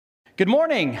Good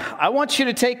morning. I want you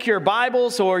to take your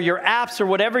Bibles or your apps or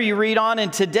whatever you read on,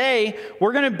 and today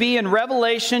we're going to be in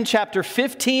Revelation chapter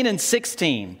 15 and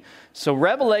 16. So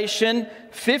Revelation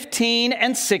 15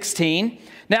 and 16.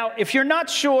 Now, if you're not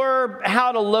sure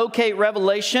how to locate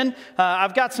Revelation,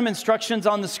 I've got some instructions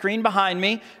on the screen behind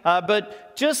me,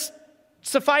 but just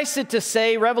suffice it to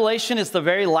say, Revelation is the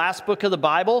very last book of the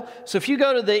Bible. So if you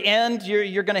go to the end,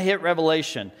 you're going to hit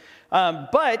Revelation.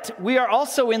 But we are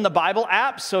also in the Bible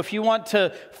app, so if you want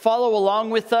to follow along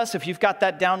with us, if you've got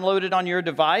that downloaded on your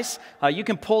device, you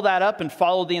can pull that up and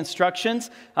follow the instructions.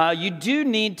 You do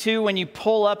need to, when you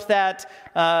pull up that,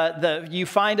 you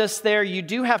find us there, you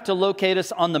do have to locate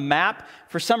us on the map.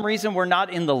 For some reason, we're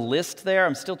not in the list there.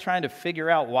 I'm still trying to figure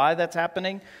out why that's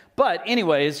happening. But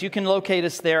anyways, you can locate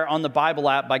us there on the Bible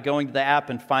app by going to the app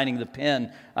and finding the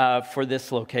pin for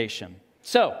this location.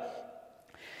 So,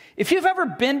 if you've ever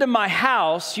been to my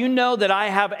house, you know that I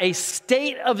have a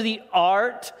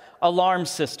state-of-the-art alarm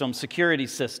system, security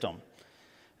system.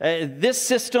 This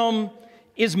system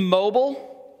is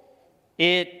mobile.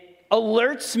 It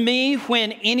alerts me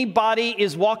when anybody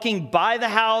is walking by the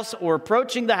house or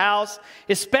approaching the house,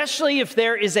 especially if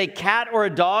there is a cat or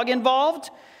a dog involved.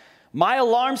 My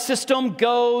alarm system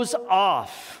goes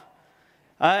off.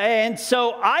 And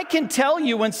so I can tell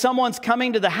you when someone's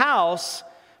coming to the house,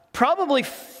 probably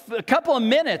a couple of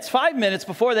minutes, 5 minutes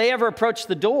before they ever approach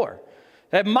the door.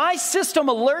 That my system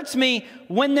alerts me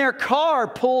when their car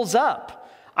pulls up.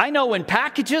 I know when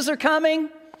packages are coming.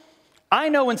 I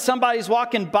know when somebody's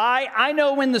walking by. I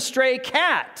know when the stray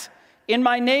cat in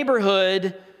my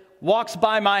neighborhood walks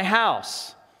by my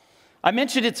house. I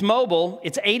mentioned it's mobile.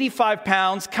 It's 85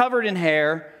 pounds, covered in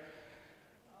hair.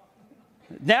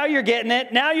 Now you're getting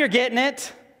it. Now you're getting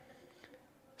it.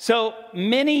 So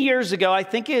many years ago, I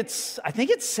think it's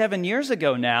 7 years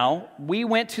ago now, we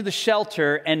went to the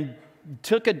shelter and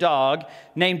took a dog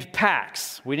named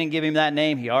Pax. We didn't give him that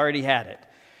name. He already had it.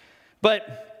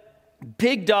 But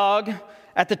big dog.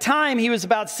 At the time, he was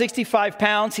about 65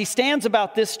 pounds. He stands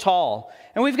about this tall.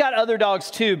 And we've got other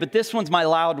dogs too, but this one's my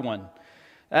loud one.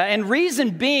 And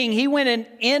reason being, he went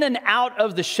in and out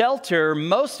of the shelter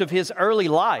most of his early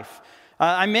life.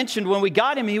 I mentioned when we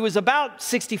got him, he was about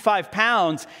 65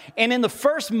 pounds. And in the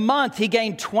first month, he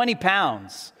gained 20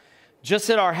 pounds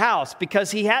just at our house because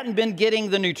he hadn't been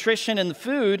getting the nutrition and the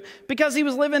food because he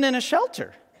was living in a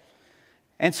shelter.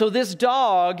 And so this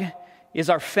dog is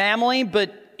our family,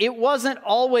 but it wasn't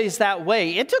always that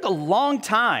way. It took a long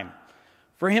time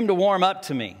for him to warm up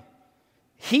to me.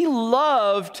 He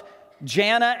loved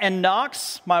Jana and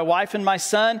Knox, my wife and my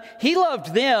son. He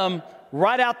loved them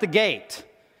right out the gate.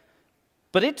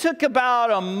 But it took about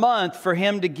a month for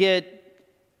him to get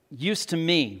used to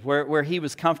me, where he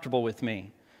was comfortable with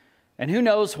me. And who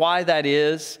knows why that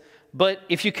is. But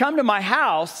if you come to my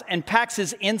house and Pax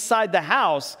is inside the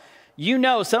house, you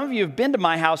know, some of you have been to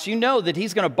my house, you know that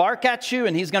he's going to bark at you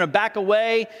and he's going to back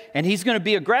away and he's going to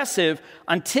be aggressive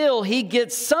until he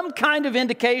gets some kind of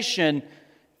indication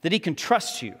that he can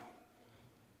trust you.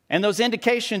 And those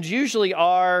indications usually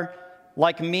are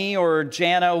like me or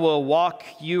Jana will walk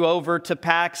you over to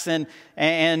Pax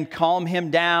and calm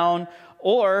him down,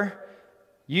 or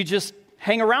you just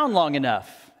hang around long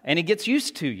enough and he gets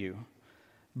used to you.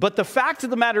 But the fact of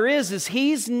the matter is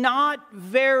he's not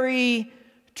very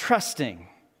trusting.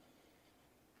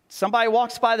 Somebody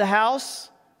walks by the house,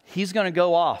 he's going to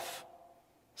go off.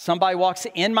 Somebody walks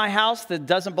in my house that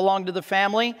doesn't belong to the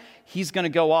family, he's going to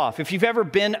go off. If you've ever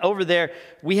been over there,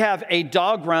 we have a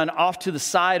dog run off to the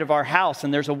side of our house,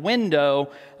 and there's a window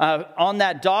on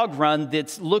that dog run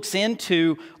that looks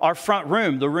into our front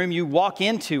room, the room you walk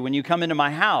into when you come into my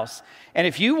house. And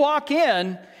if you walk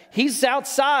in, he's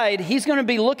outside, he's going to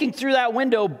be looking through that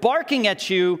window, barking at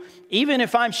you, even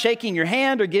if I'm shaking your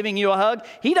hand or giving you a hug.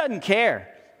 He doesn't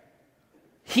care.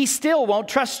 He still won't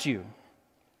trust you,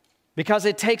 because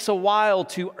it takes a while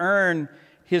to earn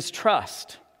his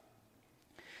trust.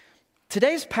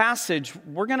 Today's passage,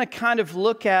 we're going to kind of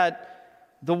look at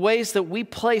the ways that we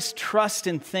place trust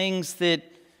in things that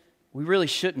we really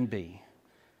shouldn't be.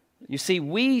 You see,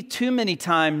 we too many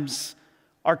times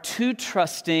are too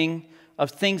trusting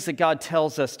of things that God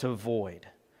tells us to avoid.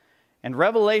 And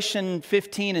Revelation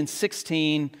 15 and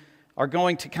 16 are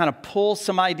going to kind of pull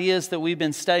some ideas that we've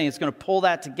been studying. It's going to pull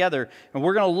that together, and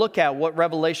we're going to look at what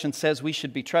Revelation says we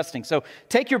should be trusting. So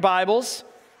take your Bibles,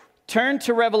 turn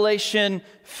to Revelation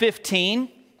 15.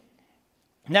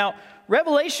 Now,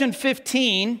 Revelation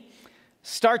 15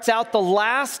 starts out the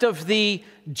last of the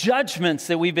judgments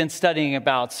that we've been studying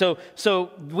about. So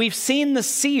we've seen the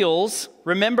seals.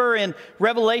 Remember in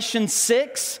Revelation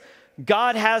 6,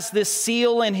 God has this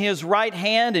seal in his right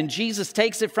hand, and Jesus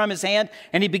takes it from his hand,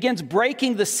 and he begins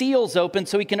breaking the seals open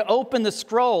so he can open the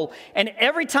scroll. And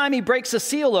every time he breaks a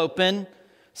seal open,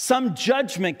 some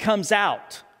judgment comes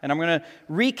out. And I'm going to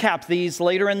recap these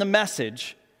later in the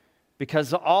message,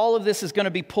 because all of this is going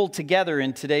to be pulled together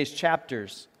in today's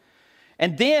chapters.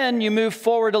 And then you move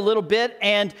forward a little bit,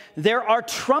 and there are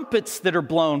trumpets that are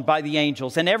blown by the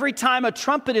angels. And every time a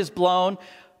trumpet is blown,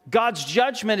 God's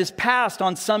judgment is passed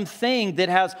on something that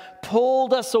has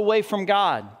pulled us away from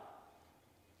God.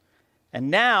 And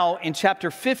now in chapter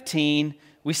 15,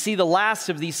 we see the last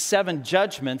of these 7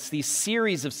 judgments, these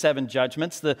series of 7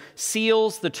 judgments, the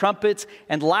seals, the trumpets,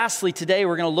 and lastly today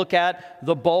we're going to look at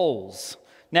the bowls.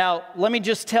 Now, let me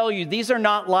just tell you, these are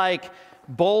not like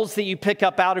bowls that you pick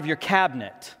up out of your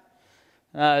cabinet.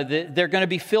 They're going to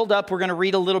be filled up. We're going to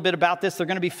read a little bit about this. They're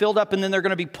going to be filled up, and then they're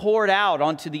going to be poured out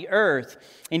onto the earth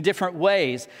in different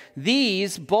ways.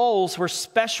 These bowls were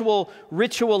special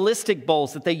ritualistic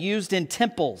bowls that they used in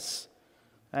temples.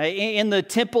 In the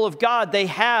temple of God, they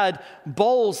had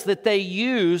bowls that they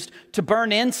used to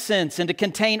burn incense and to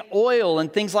contain oil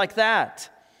and things like that.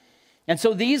 And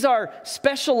so these are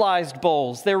specialized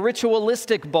bowls. They're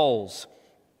ritualistic bowls.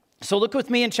 So look with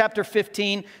me in chapter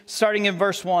 15, starting in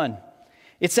verse 1.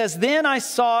 It says, "Then I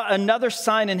saw another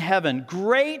sign in heaven,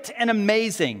 great and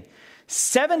amazing,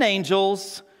 7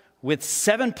 angels with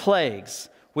 7 plagues,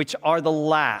 which are the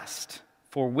last.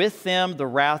 For with them the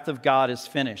wrath of God is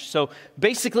finished." So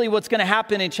basically what's going to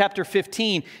happen in chapter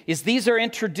 15 is these are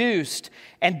introduced,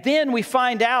 and then we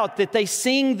find out that they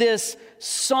sing this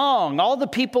song. All the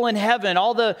people in heaven,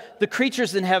 all the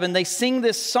creatures in heaven, they sing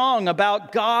this song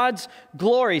about God's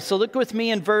glory. So look with me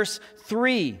in verse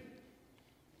 3.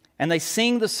 "And they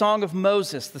sing the song of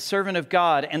Moses, the servant of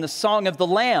God, and the song of the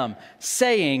Lamb,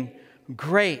 saying,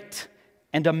 'Great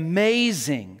and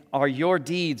amazing are your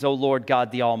deeds, O Lord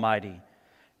God the Almighty.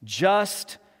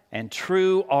 Just and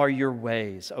true are your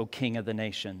ways, O King of the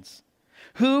nations.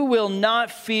 Who will not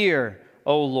fear,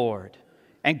 O Lord,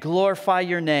 and glorify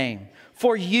your name?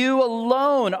 For you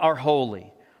alone are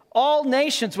holy. All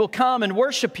nations will come and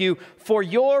worship you, for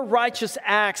your righteous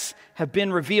acts have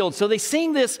been revealed." So they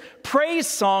sing this praise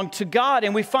song to God,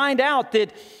 and we find out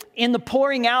that in the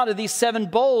pouring out of these 7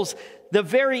 bowls, the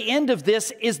very end of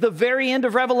this is the very end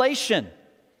of Revelation.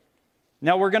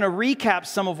 Now, we're going to recap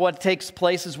some of what takes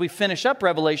place as we finish up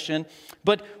Revelation.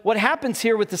 But what happens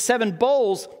here with the 7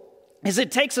 bowls is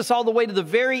it takes us all the way to the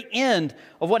very end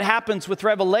of what happens with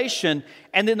Revelation.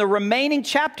 And then the remaining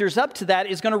chapters up to that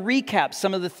is going to recap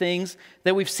some of the things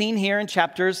that we've seen here in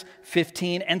chapters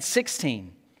 15 and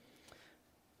 16.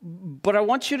 But I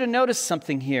want you to notice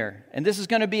something here. And this is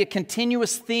going to be a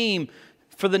continuous theme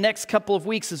for the next couple of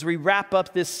weeks as we wrap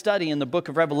up this study in the book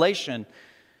of Revelation.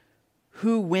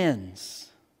 Who wins?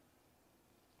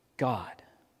 God.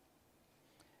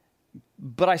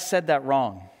 But I said that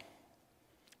wrong.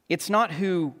 It's not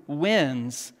who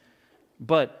wins,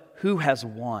 but who has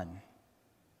won.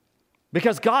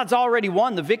 Because God's already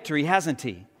won the victory, hasn't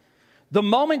he? The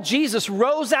moment Jesus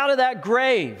rose out of that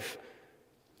grave,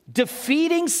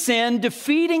 defeating sin,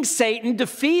 defeating Satan,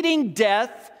 defeating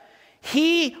death,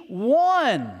 he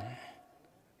won.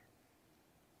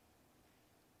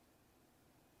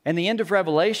 And the end of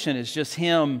Revelation is just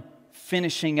him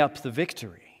finishing up the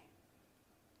victory.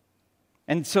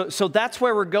 And so that's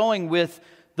where we're going with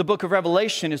the book of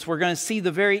Revelation, is we're going to see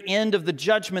the very end of the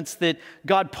judgments that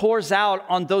God pours out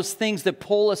on those things that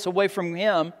pull us away from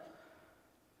him.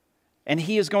 And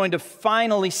he is going to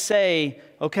finally say,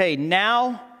 okay,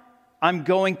 now I'm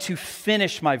going to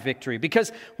finish my victory.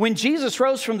 Because when Jesus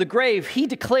rose from the grave, he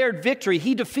declared victory.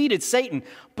 He defeated Satan,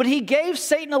 but he gave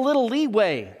Satan a little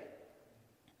leeway.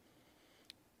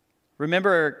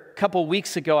 Remember a couple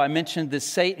weeks ago, I mentioned that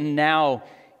Satan now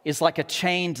is like a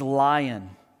chained lion.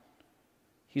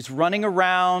 He's running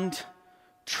around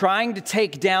trying to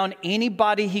take down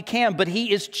anybody he can, but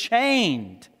he is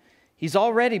chained. He's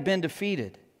already been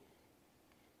defeated.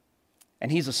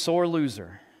 And he's a sore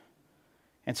loser.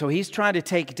 And so he's trying to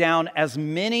take down as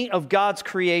many of God's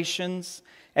creations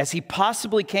as he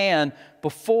possibly can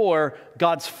before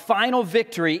God's final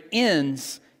victory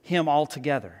ends him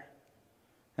altogether.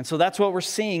 And so that's what we're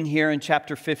seeing here in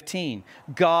chapter 15.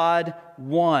 God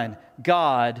won.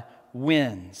 God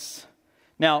wins.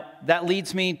 Now, that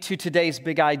leads me to today's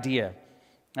big idea.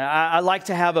 I like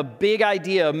to have a big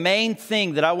idea, a main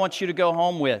thing that I want you to go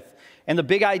home with. And the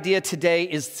big idea today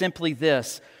is simply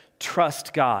this: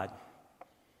 trust God.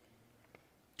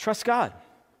 Trust God.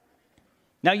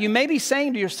 Now, you may be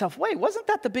saying to yourself, wait, wasn't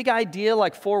that the big idea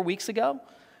like 4 weeks ago?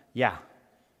 Yeah,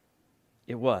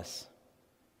 it was.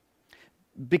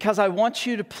 because I want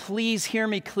you to please hear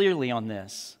me clearly on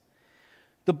this.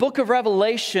 The book of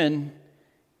Revelation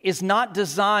is not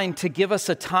designed to give us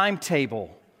a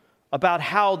timetable about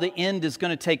how the end is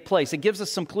going to take place. It gives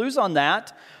us some clues on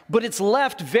that, but it's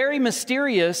left very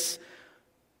mysterious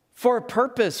for a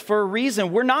purpose, for a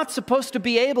reason. We're not supposed to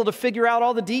be able to figure out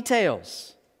all the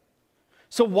details.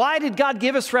 So why did God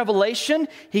give us revelation?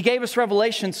 He gave us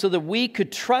revelation so that we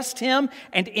could trust Him,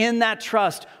 and in that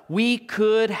trust, we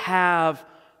could have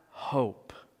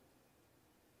hope.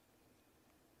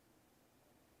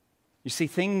 You see,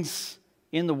 things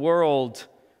in the world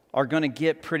are going to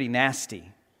get pretty nasty.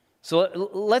 So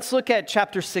let's look at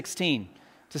chapter 16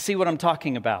 to see what I'm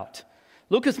talking about.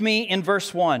 Look with me in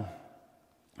verse 1.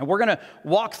 And we're going to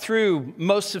walk through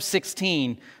most of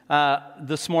 16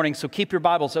 this morning, so keep your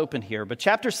Bibles open here. But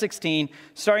chapter 16,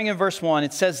 starting in verse 1,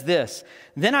 it says this: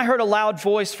 Then I heard a loud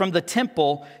voice from the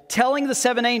temple telling the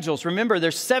 7 angels, remember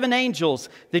there's 7 angels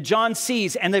that John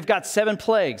sees, and they've got 7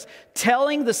 plagues,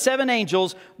 telling the 7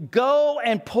 angels, go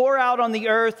and pour out on the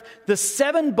earth the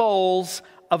 7 bowls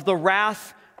of the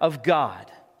wrath of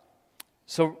God.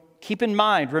 So keep in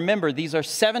mind, remember, these are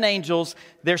 7 angels.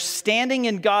 They're standing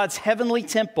in God's heavenly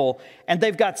temple, and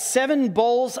they've got 7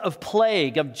 bowls of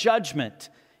plague, of judgment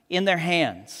in their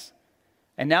hands.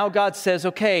 And now God says,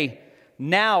 okay,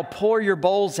 now pour your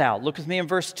bowls out. Look with me in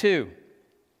verse 2.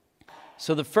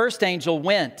 So the first angel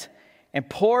went and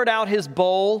poured out his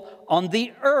bowl on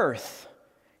the earth,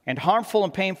 and harmful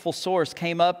and painful sores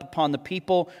came up upon the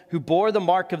people who bore the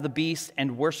mark of the beast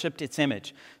and worshiped its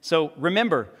image. So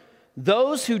remember,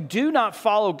 those who do not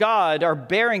follow God are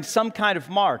bearing some kind of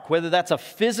mark, whether that's a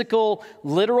physical,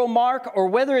 literal mark, or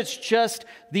whether it's just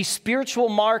the spiritual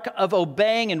mark of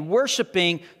obeying and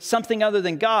worshiping something other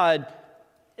than God.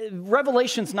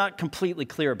 Revelation's not completely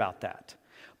clear about that.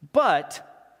 But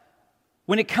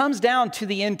when it comes down to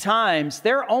the end times,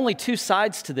 there are only 2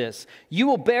 sides to this. You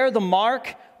will bear the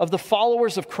mark of the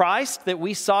followers of Christ that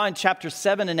we saw in chapters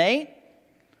 7 and 8,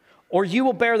 or you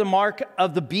will bear the mark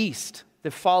of the beast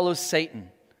that follows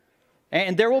Satan.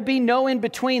 And there will be no in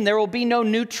between. There will be no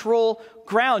neutral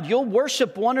ground. You'll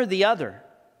worship one or the other.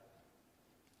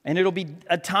 And it'll be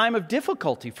a time of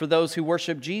difficulty for those who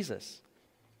worship Jesus.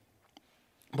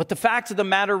 But the fact of the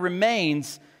matter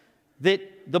remains that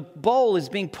the bowl is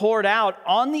being poured out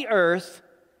on the earth,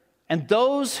 and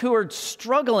those who are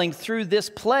struggling through this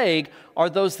plague are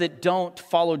those that don't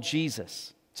follow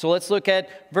Jesus. So let's look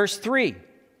at verse 3.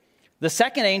 The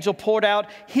second angel poured out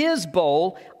his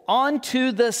bowl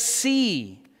onto the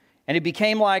sea, and it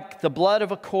became like the blood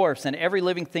of a corpse, and every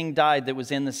living thing died that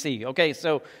was in the sea. Okay,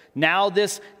 so now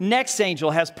this next angel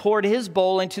has poured his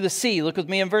bowl into the sea. Look with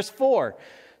me in verse 4.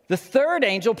 The third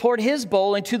angel poured his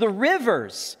bowl into the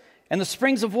rivers and the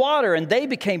springs of water, and they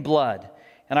became blood.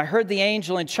 And I heard the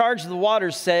angel in charge of the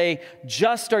waters say,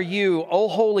 just are you, O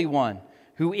Holy One,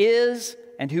 who is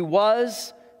and who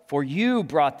was, for you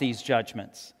brought these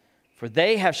judgments. For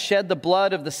they have shed the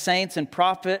blood of the saints and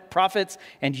prophets,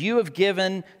 and you have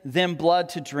given them blood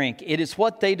to drink. It is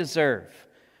what they deserve.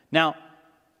 Now,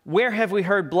 where have we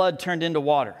heard blood turned into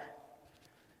water?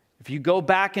 If you go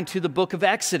back into the book of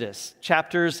Exodus,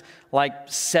 chapters like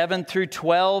 7 through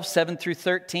 12, 7 through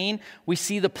 13, we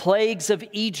see the plagues of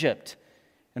Egypt.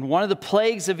 And one of the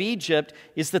plagues of Egypt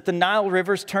is that the Nile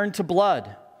rivers turned to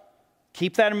blood.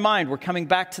 Keep that in mind. We're coming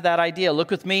back to that idea. Look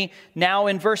with me now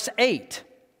in verse 8.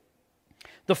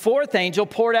 The fourth angel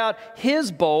poured out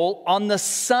his bowl on the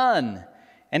sun,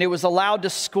 and it was allowed to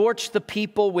scorch the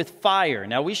people with fire.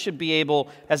 Now, we should be able,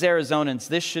 as Arizonans,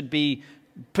 this should be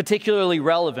particularly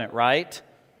relevant, right?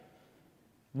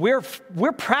 We're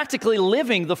practically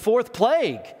living the fourth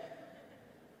plague.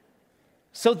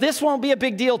 So this won't be a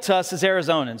big deal to us as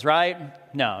Arizonans, right?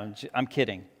 No, I'm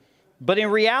kidding. But in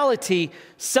reality,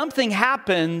 something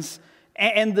happens,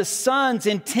 and the sun's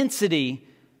intensity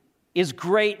is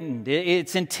greatened.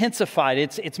 It's intensified.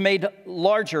 It's made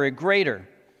larger and greater.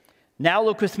 Now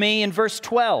look with me in verse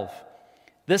 12.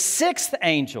 The sixth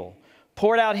angel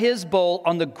poured out his bowl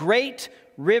on the great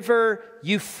river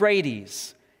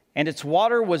Euphrates, and its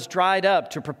water was dried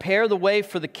up to prepare the way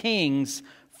for the kings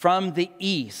from the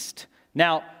east.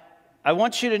 Now, I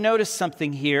want you to notice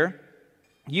something here.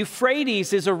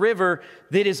 Euphrates is a river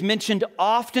that is mentioned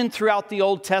often throughout the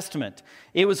Old Testament.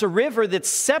 It was a river that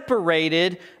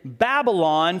separated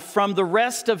Babylon from the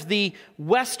rest of the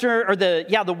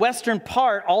western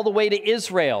part all the way to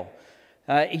Israel.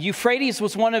 Euphrates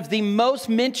was one of the most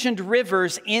mentioned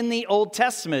rivers in the Old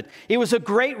Testament. It was a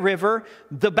great river.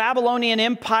 The Babylonian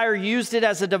Empire used it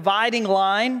as a dividing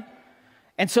line.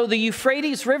 And so the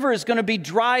Euphrates River is going to be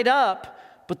dried up,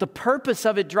 but the purpose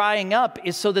of it drying up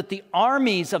is so that the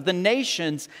armies of the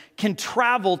nations can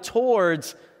travel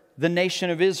towards the nation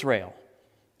of Israel.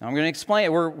 Now, I'm going to explain it.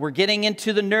 We're getting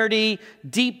into the nerdy,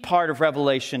 deep part of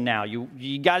Revelation now.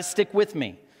 You got to stick with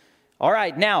me. All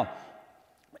right, now,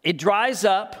 it dries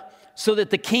up so that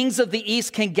the kings of the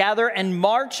east can gather and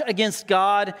march against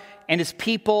God and his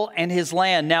people and his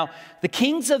land. Now, the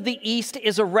kings of the east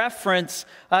is a reference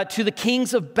to the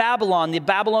kings of Babylon, the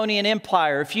Babylonian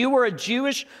Empire. If you were a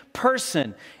Jewish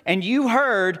person and you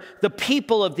heard the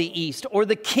people of the east or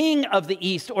the king of the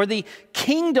east or the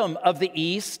kingdom of the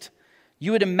east,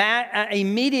 you would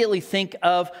immediately think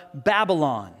of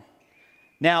Babylon.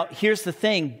 Now, here's the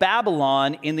thing.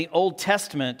 Babylon in the Old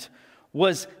Testament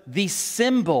was the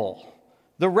symbol,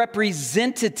 the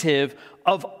representative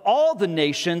of all the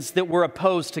nations that were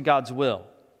opposed to God's will.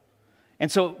 And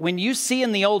so when you see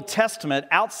in the Old Testament,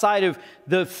 outside of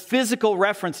the physical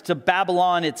reference to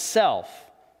Babylon itself,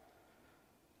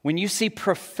 when you see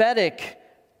prophetic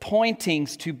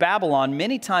pointings to Babylon,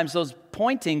 many times those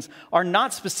pointings are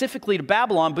not specifically to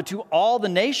Babylon, but to all the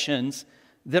nations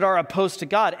that are opposed to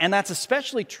God. And that's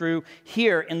especially true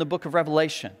here in the book of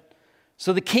Revelation.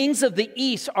 So the kings of the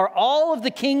east are all of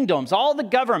the kingdoms, all the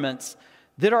governments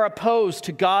that are opposed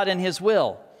to God and his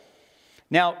will.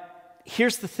 Now,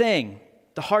 here's the thing,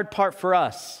 the hard part for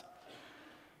us.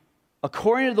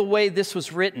 According to the way this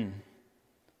was written,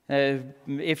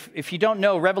 if you don't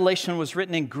know, Revelation was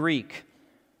written in Greek.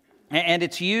 And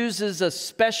it's used as a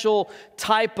special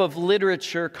type of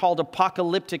literature called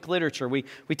apocalyptic literature. We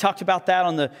talked about that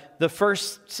on the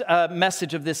first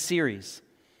message of this series.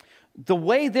 The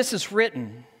way this is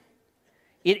written,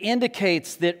 it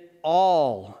indicates that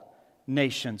all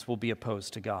nations will be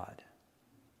opposed to God.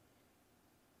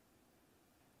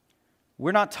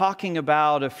 We're not talking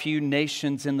about a few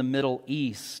nations in the Middle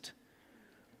East.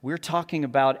 We're talking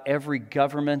about every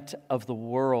government of the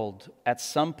world at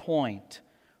some point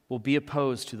will be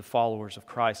opposed to the followers of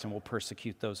Christ and will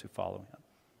persecute those who follow him.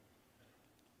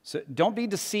 So don't be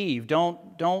deceived.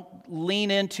 Don't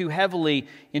lean in too heavily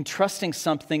in trusting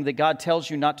something that God tells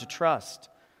you not to trust.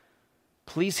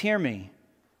 Please hear me.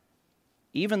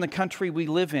 Even the country we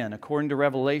live in, according to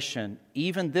Revelation,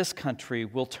 even this country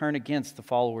will turn against the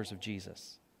followers of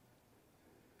Jesus.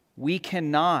 We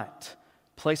cannot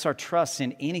place our trust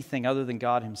in anything other than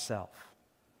God himself.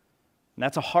 And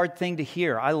that's a hard thing to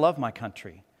hear. I love my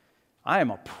country. I am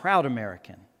a proud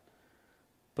American.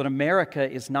 But America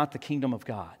is not the kingdom of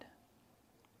God.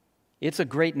 It's a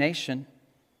great nation,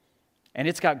 and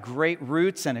it's got great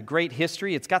roots and a great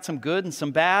history. It's got some good and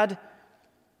some bad.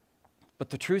 But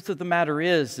the truth of the matter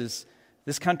is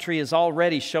this country is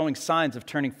already showing signs of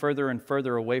turning further and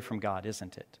further away from God,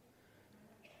 isn't it?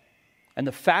 And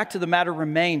the fact of the matter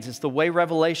remains is the way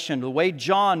Revelation, the way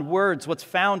John words what's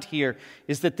found here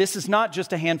is that this is not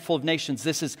just a handful of nations.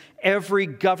 This is every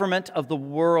government of the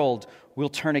world will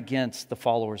turn against the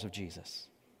followers of Jesus.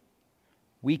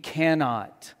 We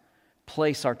cannot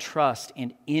place our trust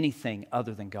in anything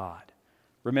other than God.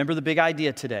 Remember the big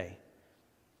idea today.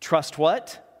 Trust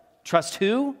what? Trust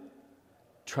who?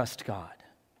 Trust God.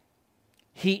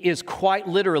 He is quite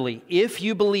literally, if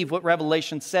you believe what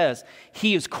Revelation says,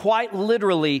 he is quite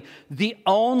literally the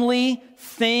only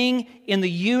thing in the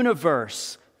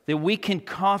universe that we can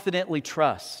confidently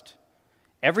trust.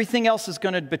 Everything else is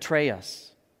going to betray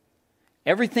us.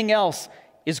 Everything else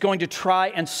is going to try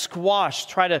and squash,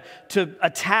 try to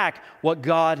attack what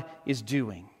God is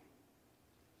doing.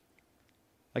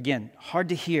 Again, hard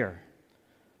to hear,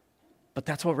 but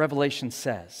that's what Revelation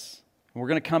says. We're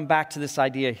going to come back to this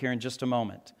idea here in just a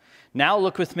moment. Now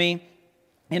look with me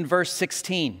in verse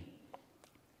 16. It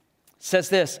says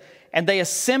this, and they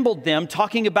assembled them,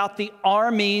 talking about the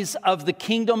armies of the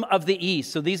kingdom of the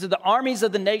east. So these are the armies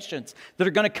of the nations that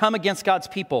are going to come against God's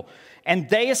people. And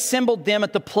they assembled them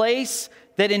at the place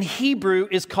that in Hebrew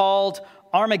is called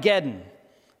Armageddon.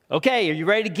 Okay, are you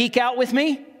ready to geek out with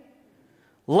me?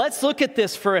 Let's look at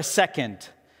this for a second,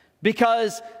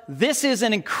 because this is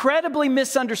an incredibly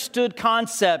misunderstood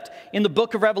concept in the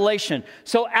book of Revelation.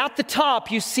 So at the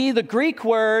top, you see the Greek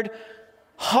word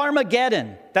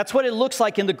Harmageddon. That's what it looks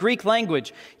like in the Greek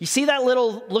language. You see that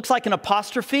little, looks like an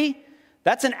apostrophe?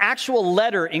 That's an actual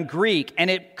letter in Greek, and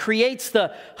it creates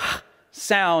the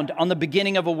sound on the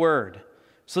beginning of a word.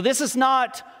 So this is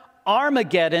not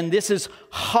Armageddon, this is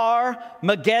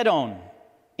Harmageddon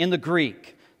in the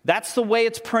Greek. That's the way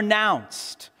it's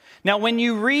pronounced. Now, when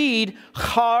you read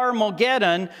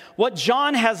Harmageddon, what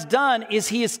John has done is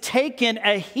he has taken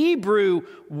a Hebrew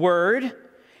word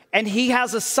and he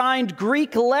has assigned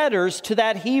Greek letters to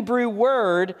that Hebrew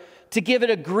word to give it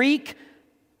a Greek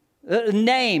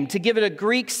name, to give it a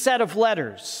Greek set of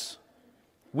letters.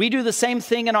 We do the same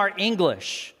thing in our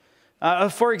English.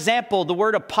 For example, the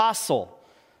word apostle.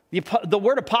 The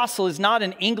word apostle is not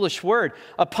an English word.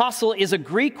 Apostle is a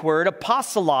Greek word,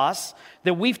 apostolos,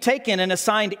 that we've taken and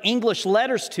assigned English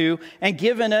letters to and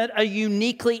given it a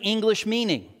uniquely English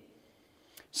meaning.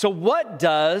 So what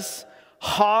does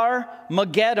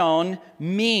Har-Mageddon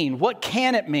mean? What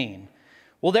can it mean?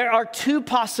 Well, there are two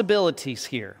possibilities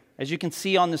here, as you can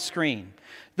see on the screen.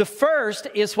 The first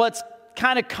is what's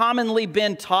kind of commonly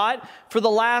been taught for the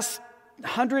last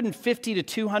 150 to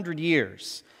 200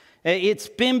 years. It's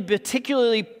been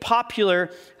particularly popular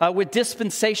with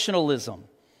dispensationalism.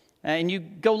 And you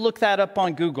go look that up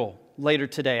on Google later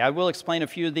today. I will explain a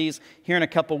few of these here in a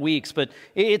couple weeks, but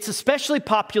it's especially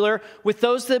popular with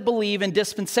those that believe in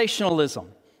dispensationalism.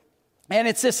 And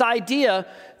it's this idea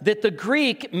that the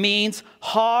Greek means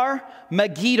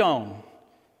Har-Mageddon,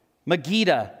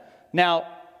 Megiddo. Now,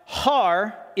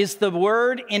 Har is the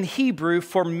word in Hebrew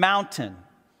for mountain.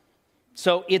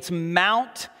 So it's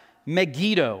Mount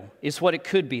Megiddo is what it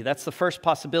could be. That's the first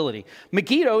possibility.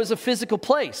 Megiddo is a physical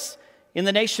place in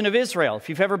the nation of Israel. If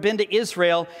you've ever been to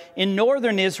Israel, in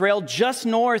northern Israel, just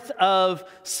north of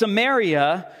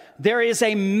Samaria, there is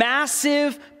a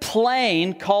massive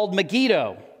plain called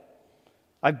Megiddo.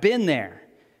 I've been there.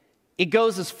 It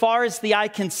goes as far as the eye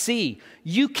can see.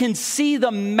 You can see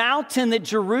the mountain that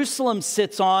Jerusalem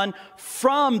sits on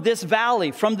from this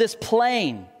valley, from this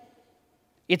plain.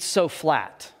 It's so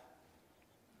flat.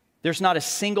 There's not a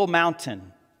single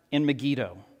mountain in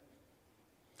Megiddo.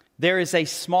 There is a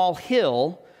small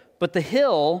hill, but the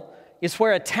hill is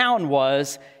where a town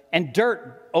was, and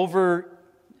dirt over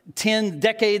 10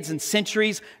 decades and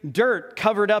centuries, dirt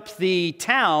covered up the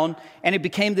town, and it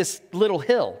became this little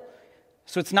hill.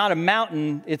 So it's not a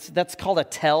mountain, that's called a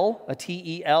tell, a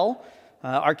T-E-L,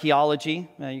 archaeology.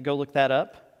 You go look that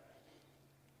up.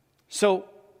 So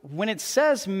when it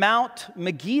says Mount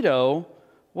Megiddo,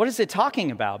 what is it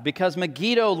talking about? Because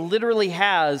Megiddo literally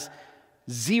has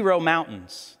 0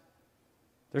 mountains.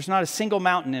 There's not a single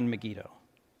mountain in Megiddo.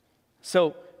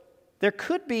 So there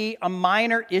could be a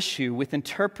minor issue with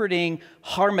interpreting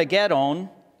Har-Mageddon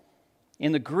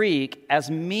in the Greek as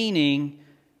meaning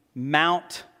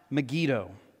Mount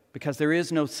Megiddo, because there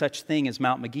is no such thing as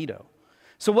Mount Megiddo.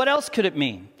 So what else could it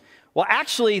mean? Well,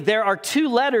 actually, there are 2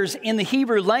 letters in the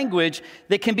Hebrew language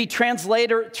that can be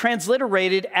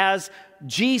transliterated as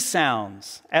G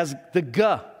sounds, as the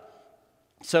G.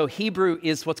 So Hebrew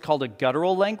is what's called a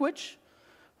guttural language,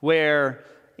 where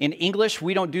in English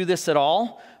we don't do this at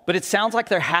all, but it sounds like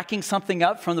they're hacking something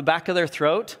up from the back of their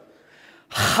throat.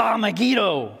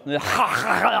 Ha-Megiddo.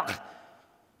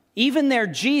 Even their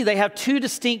G, they have 2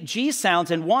 distinct G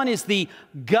sounds, and one is the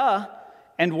G,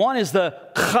 and one is the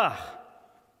Kh.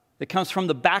 That comes from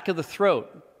the back of the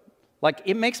throat. Like,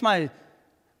 it makes my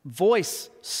voice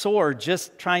sore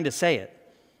just trying to say it.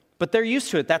 But they're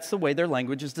used to it. That's the way their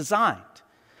language is designed.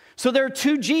 So there are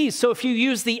 2 G's. So if you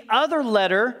use the other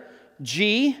letter,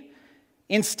 G,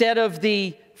 instead of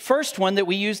the first one that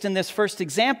we used in this first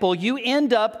example, you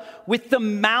end up with the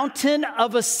mountain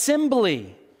of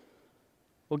assembly.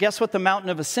 Well, guess what the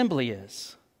mountain of assembly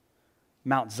is?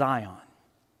 Mount Zion.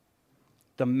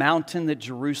 The mountain that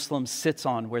Jerusalem sits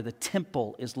on, where the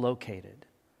temple is located.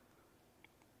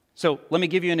 So let me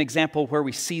give you an example where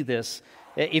we see this.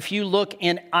 If you look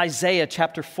in Isaiah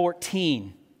chapter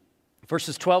 14,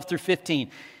 verses 12 through 15,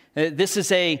 this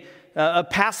is a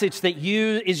passage that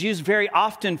is used very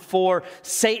often for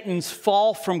Satan's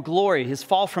fall from glory, his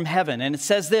fall from heaven. And it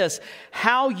says this: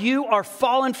 "How you are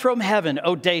fallen from heaven,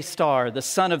 O day star, the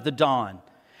son of the dawn.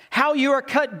 How you are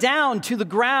cut down to the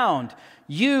ground,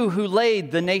 you who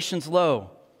laid the nations low.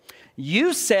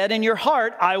 You said in your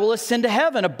heart, I will ascend to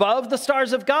heaven above the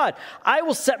stars of God. I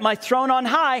will set my throne on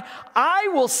high. I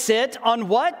will sit on"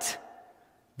 what?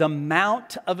 The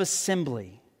Mount of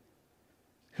Assembly.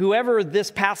 Whoever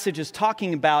this passage is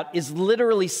talking about is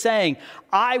literally saying,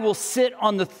 I will sit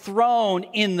on the throne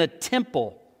in the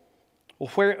temple. Well,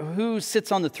 who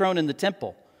sits on the throne in the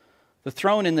temple? The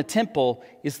throne in the temple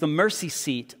is the mercy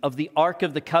seat of the Ark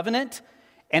of the Covenant.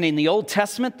 And in the Old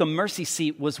Testament, the mercy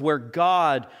seat was where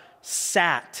God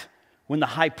sat when the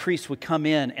high priest would come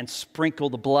in and sprinkle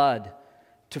the blood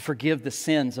to forgive the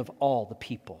sins of all the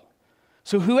people.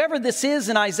 So whoever this is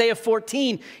in Isaiah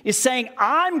 14 is saying,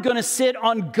 I'm going to sit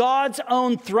on God's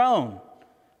own throne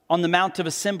on the Mount of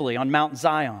Assembly, on Mount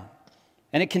Zion.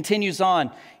 And it continues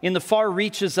on, in the far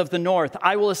reaches of the north,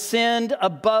 I will ascend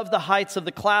above the heights of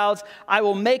the clouds. I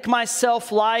will make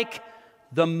myself like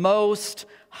the Most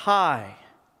High.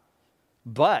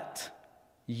 But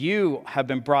You have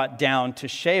been brought down to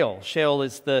Sheol. Sheol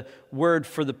is the word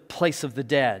for the place of the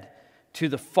dead, to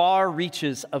the far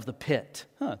reaches of the pit.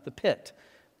 The pit.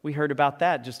 We heard about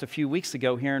that just a few weeks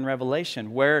ago here in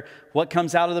Revelation. What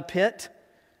comes out of the pit?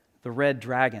 The red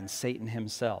dragon, Satan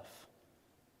himself.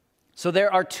 So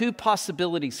there are two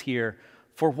possibilities here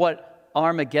for what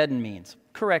Armageddon means.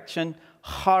 Correction,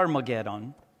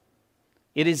 Harmageddon.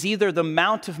 It is either the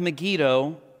Mount of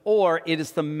Megiddo or it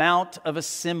is the Mount of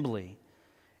Assembly.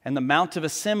 And the Mount of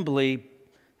Assembly,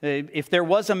 if there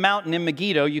was a mountain in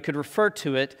Megiddo, you could refer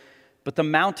to it, but the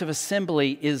Mount of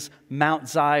Assembly is Mount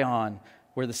Zion,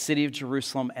 where the city of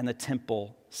Jerusalem and the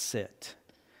temple sit.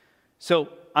 So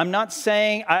I'm not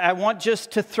saying, I want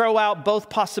just to throw out both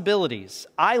possibilities.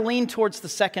 I lean towards the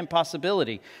second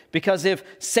possibility, because if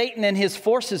Satan and his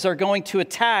forces are going to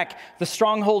attack the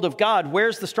stronghold of God,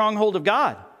 where's the stronghold of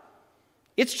God?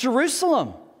 It's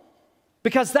Jerusalem,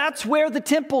 because that's where the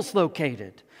temple's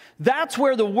located. That's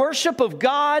where the worship of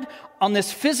God on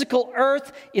this physical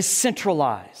earth is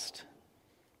centralized.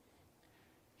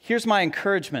 Here's my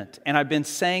encouragement, and I've been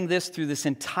saying this through this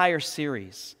entire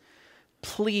series.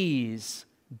 Please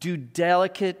do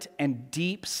delicate and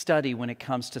deep study when it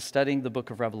comes to studying the book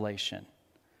of Revelation.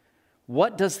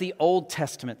 What does the Old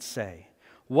Testament say?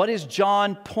 What is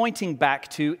John pointing back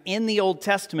to in the Old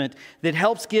Testament that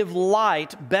helps give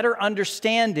light, better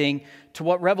understanding to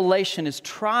what Revelation is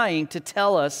trying to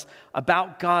tell us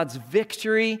about God's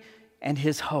victory and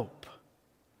his hope?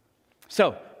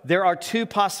 So, there are two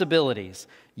possibilities.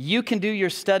 You can do your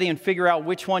study and figure out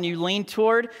which one you lean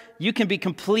toward. You can be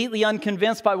completely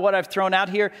unconvinced by what I've thrown out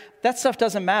here. That stuff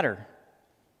doesn't matter.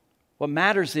 What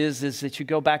matters is that you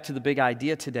go back to the big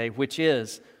idea today, which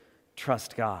is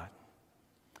trust God.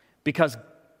 Because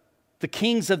the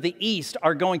kings of the east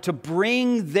are going to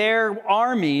bring their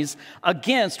armies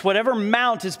against whatever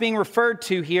mount is being referred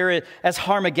to here as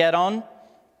Harmageddon.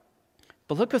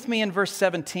 But look with me in verse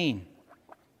 17.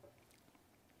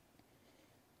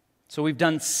 So we've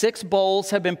done 6 bowls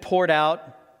have been poured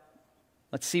out.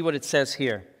 Let's see what it says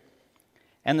here.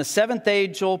 And the 7th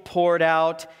angel poured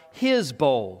out his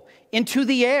bowl into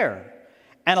the air.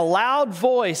 And a loud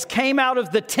voice came out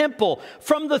of the temple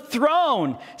from the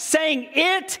throne saying,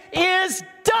 "It is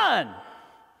done."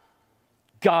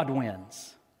 God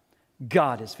wins.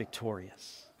 God is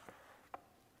victorious.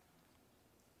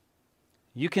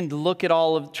 You can look at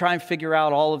try and figure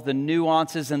out all of the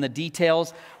nuances and the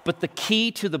details, but the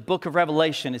key to the book of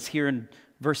Revelation is here in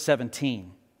verse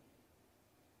 17.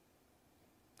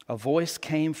 A voice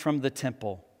came from the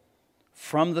temple,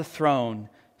 from the throne,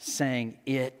 saying,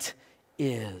 "It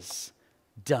is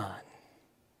done."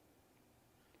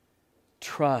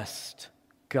 Trust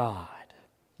God.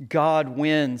 God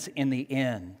wins in the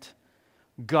end.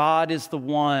 God is the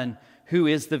one who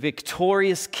is the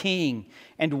victorious king,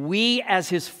 and we as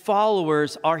his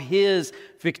followers are his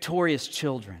victorious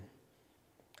children,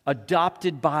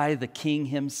 adopted by the king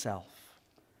himself.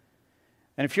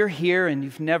 And if you're here and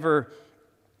you've never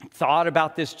thought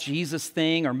about this Jesus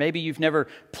thing, or maybe you've never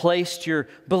placed your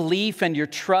belief and your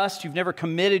trust, you've never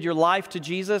committed your life to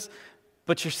Jesus,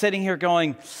 but you're sitting here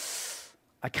going,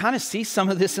 I kind of see some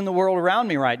of this in the world around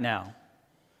me right now.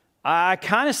 I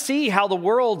kind of see how the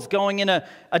world's going in a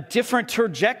different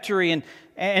trajectory,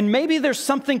 and maybe there's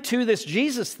something to this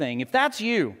Jesus thing. If that's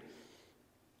you,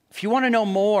 if you want to know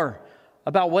more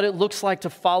about what it looks like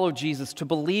to follow Jesus, to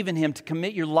believe in him, to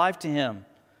commit your life to him,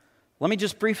 let me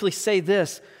just briefly say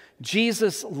this.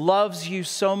 Jesus loves you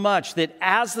so much that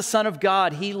as the Son of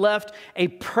God, he left a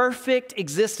perfect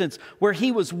existence where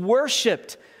he was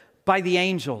worshiped by the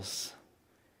angels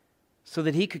so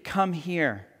that he could come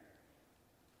here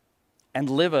and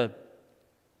live a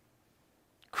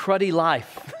cruddy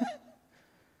life,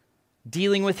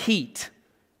 dealing with heat.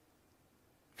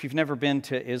 If you've never been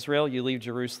to Israel, you leave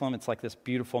Jerusalem, it's like this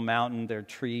beautiful mountain, there are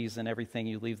trees and everything.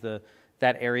 You leave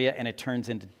that area and it turns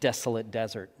into desolate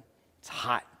desert. It's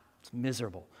hot, it's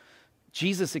miserable.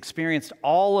 Jesus experienced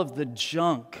all of the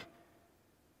junk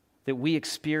that we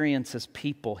experience as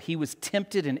people. He was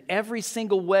tempted in every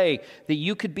single way that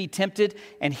you could be tempted,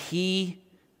 and he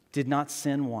did not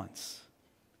sin once.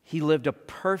 He lived a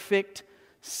perfect,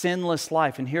 sinless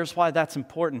life. And here's why that's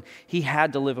important. He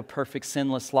had to live a perfect,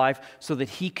 sinless life so that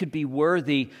he could be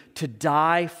worthy to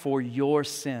die for your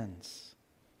sins.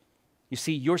 You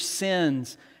see, your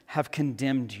sins have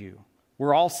condemned you.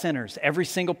 We're all sinners. Every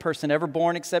single person ever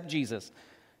born except Jesus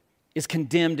is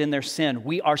condemned in their sin.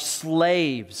 We are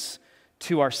slaves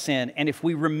to our sin. And if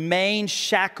we remain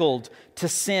shackled to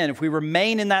sin, if we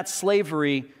remain in that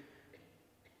slavery,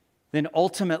 then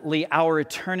ultimately our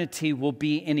eternity will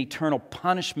be in eternal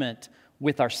punishment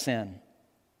with our sin.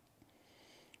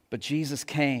 But Jesus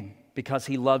came because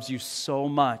he loves you so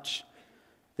much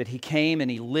that he came and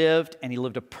he lived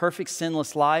a perfect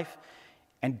sinless life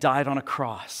and died on a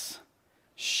cross,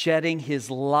 shedding his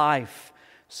life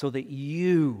so that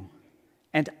you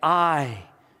and I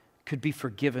could be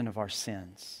forgiven of our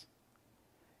sins.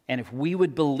 And if we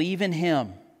would believe in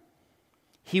him,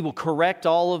 he will correct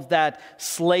all of that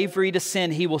slavery to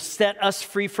sin. He will set us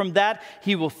free from that.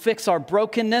 He will fix our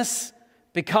brokenness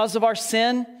because of our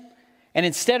sin. And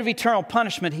instead of eternal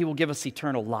punishment, he will give us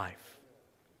eternal life.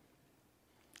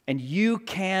 And you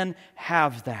can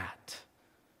have that.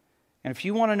 And if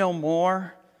you want to know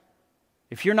more,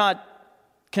 if you're not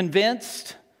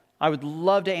convinced, I would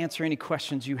love to answer any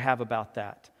questions you have about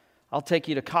that. I'll take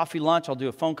you to coffee, lunch, I'll do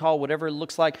a phone call, whatever it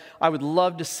looks like. I would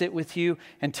love to sit with you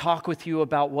and talk with you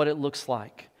about what it looks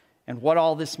like and what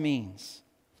all this means.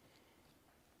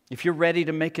 If you're ready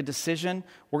to make a decision,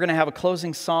 we're going to have a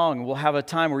closing song. We'll have a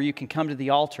time where you can come to the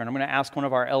altar, and I'm going to ask one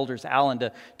of our elders, Alan,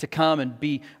 to come and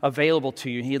be available to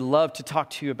you. He'd love to talk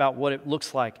to you about what it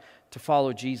looks like to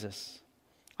follow Jesus.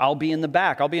 I'll be in the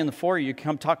back. I'll be in the foyer. You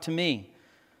come talk to me.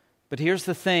 But here's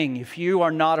the thing. If you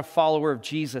are not a follower of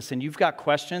Jesus and you've got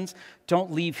questions,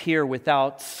 don't leave here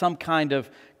without some kind of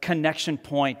connection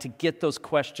point to get those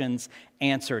questions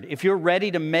answered. If you're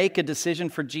ready to make a decision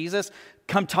for Jesus,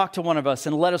 come talk to one of us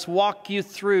and let us walk you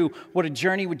through what a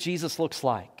journey with Jesus looks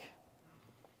like.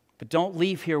 But don't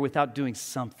leave here without doing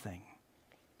something.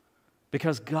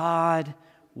 Because God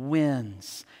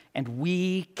wins and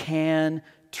we can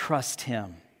trust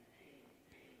him.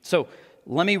 So,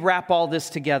 let me wrap all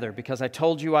this together because I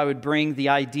told you I would bring the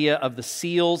idea of the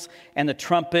seals and the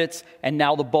trumpets and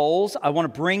now the bowls. I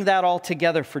want to bring that all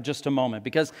together for just a moment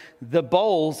because the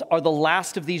bowls are the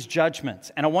last of these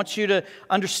judgments. And I want you to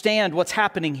understand what's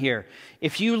happening here.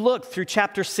 If you look through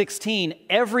chapter 16,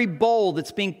 every bowl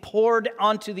that's being poured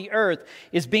onto the earth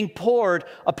is being poured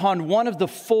upon one of the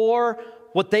four,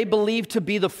 what they believe to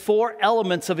be the four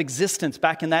elements of existence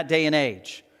back in that day and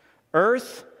age: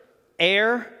 earth,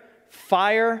 air,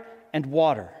 fire, and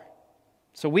water.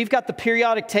 So we've got the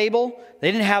periodic table.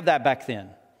 They didn't have that back then.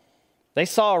 They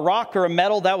saw a rock or a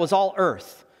metal, that was all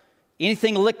earth.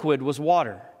 Anything liquid was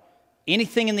water.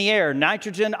 Anything in the air,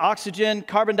 nitrogen, oxygen,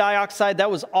 carbon dioxide,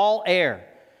 that was all air.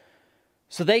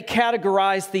 So they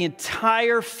categorized the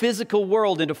entire physical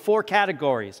world into four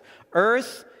categories: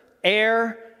 earth,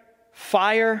 air,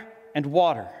 fire, and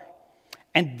water.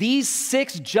 And these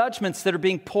 6 judgments that are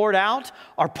being poured out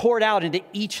are poured out into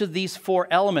each of these 4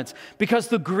 elements because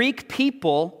the Greek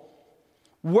people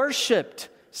worshiped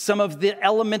some of the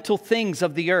elemental things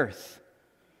of the earth.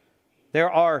 There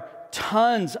are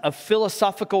tons of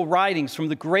philosophical writings from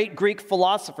the great Greek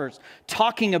philosophers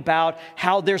talking about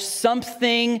how there's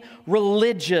something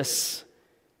religious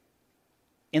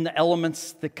in the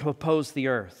elements that compose the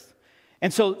earth.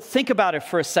 And so think about it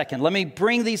for a second. Let me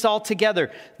bring these all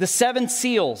together. The 7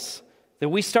 seals that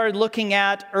we started looking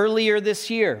at earlier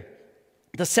this year.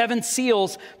 The 7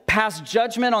 seals pass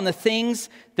judgment on the things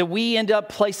that we end up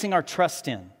placing our trust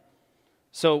in.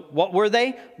 So what were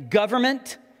they?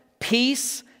 Government,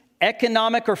 peace,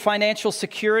 economic or financial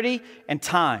security, and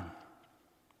time.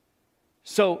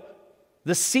 So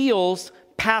the seals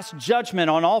pass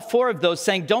judgment on all 4 of those,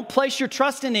 saying, don't place your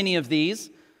trust in any of these.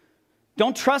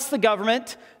 Don't trust the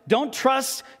government. Don't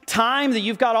trust time, that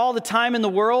you've got all the time in the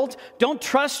world. Don't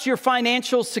trust your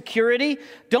financial security.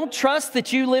 Don't trust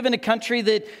that you live in a country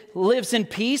that lives in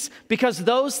peace, because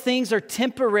those things are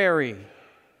temporary.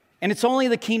 And it's only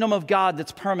the kingdom of God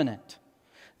that's permanent.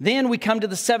 Then we come to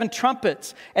the 7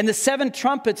 trumpets. And the 7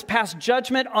 trumpets pass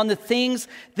judgment on the things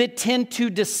that tend to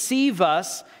deceive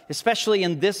us, especially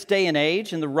in this day and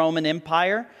age in the Roman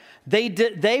Empire.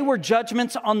 They were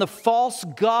judgments on the false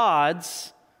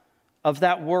gods of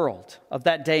that world, of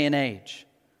that day and age.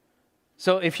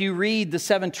 So if you read the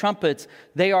 7 trumpets,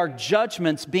 they are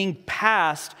judgments being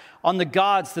passed on the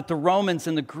gods that the Romans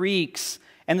and the Greeks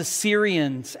and the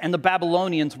Syrians and the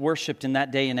Babylonians worshipped in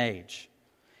that day and age.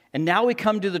 And now we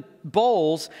come to the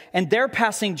bowls, and they're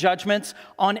passing judgments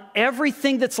on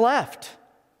everything that's left,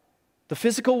 the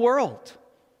physical world.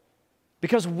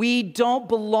 Because we don't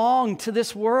belong to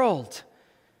this world.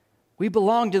 We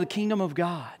belong to the kingdom of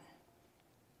God.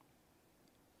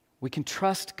 We can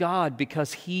trust God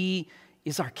because He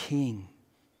is our King.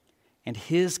 And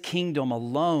His kingdom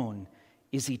alone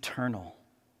is eternal.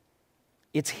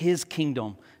 It's His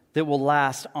kingdom that will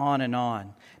last on and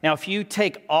on. Now, if you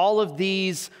take all of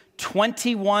these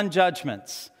 21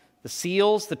 judgments, the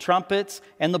seals, the trumpets,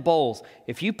 and the bowls,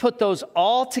 if you put those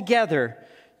all together,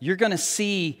 you're going to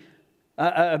see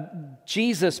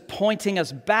Jesus pointing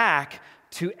us back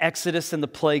to Exodus and the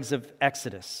plagues of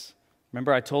Exodus.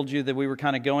 Remember, I told you that we were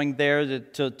kind of going there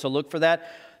to look for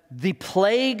that? The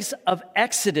plagues of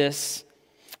Exodus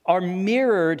are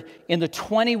mirrored in the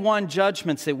 21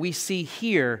 judgments that we see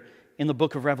here in the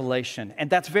book of Revelation. And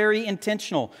that's very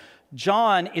intentional.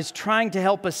 John is trying to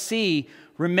help us see,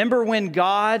 remember when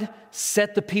God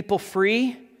set the people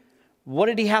free? What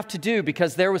did he have to do?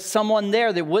 Because there was someone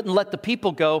there that wouldn't let the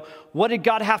people go. What did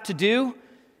God have to do?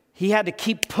 He had to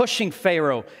keep pushing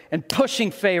Pharaoh and pushing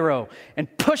Pharaoh and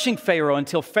pushing Pharaoh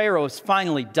until Pharaoh is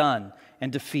finally done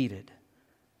and defeated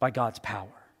by God's power.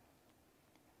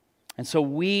 And so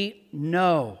we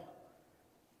know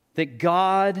that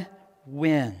God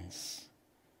wins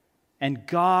and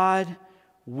God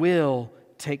will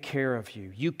take care of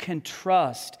you. You can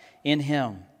trust in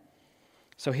Him.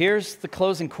 So here's the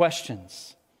closing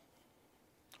questions.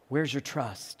 Where's your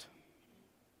trust?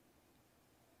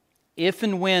 If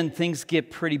and when things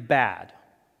get pretty bad,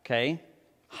 okay,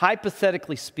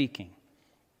 hypothetically speaking,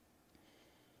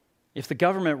 if the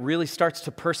government really starts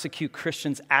to persecute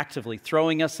Christians actively,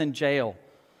 throwing us in jail,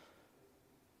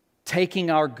 taking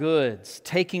our goods,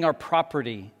 taking our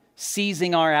property,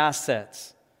 seizing our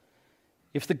assets,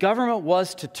 if the government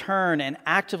was to turn and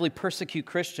actively persecute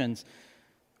Christians,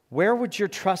 where would your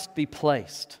trust be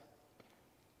placed?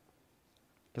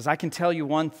 Because I can tell you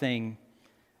one thing,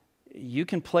 you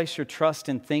can place your trust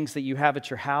in things that you have at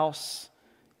your house,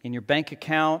 in your bank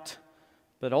account,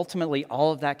 but ultimately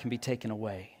all of that can be taken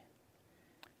away.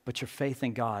 But your faith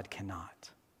in God cannot.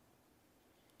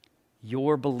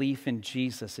 Your belief in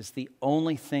Jesus is the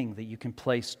only thing that you can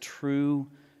place true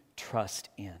trust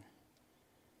in.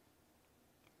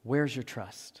 Where's your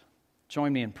trust?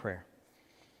 Join me in prayer.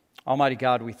 Almighty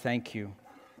God, we thank you.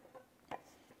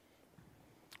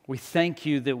 We thank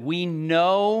you that we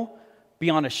know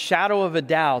beyond a shadow of a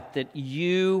doubt that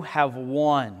you have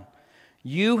won.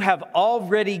 You have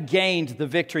already gained the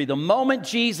victory. The moment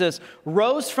Jesus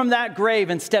rose from that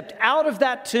grave and stepped out of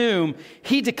that tomb,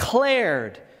 he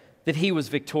declared that he was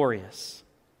victorious.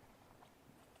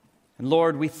 And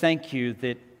Lord, we thank you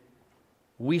that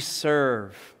we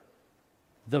serve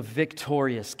the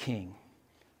victorious King.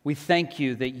 We thank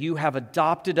you that you have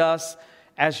adopted us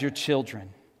as your children.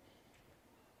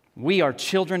 We are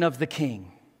children of the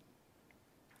King.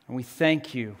 And we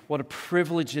thank you. What a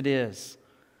privilege it is.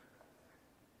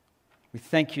 We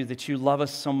thank you that you love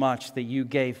us so much that you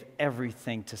gave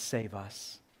everything to save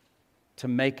us, to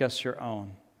make us your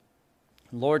own.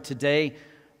 Lord, today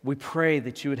we pray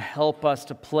that you would help us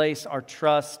to place our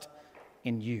trust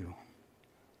in you.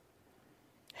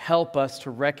 Help us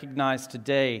to recognize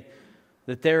today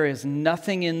that there is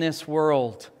nothing in this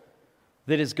world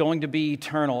that is going to be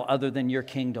eternal other than your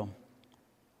kingdom.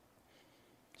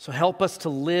 So help us to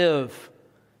live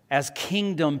as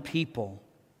kingdom people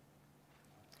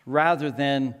rather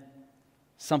than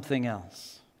something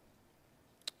else.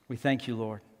 We thank you,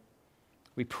 Lord.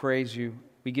 We praise you.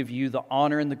 We give you the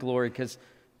honor and the glory because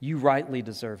you rightly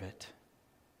deserve it.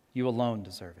 You alone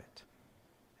deserve it.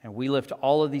 And we lift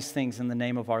all of these things in the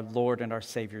name of our Lord and our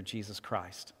Savior, Jesus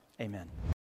Christ. Amen.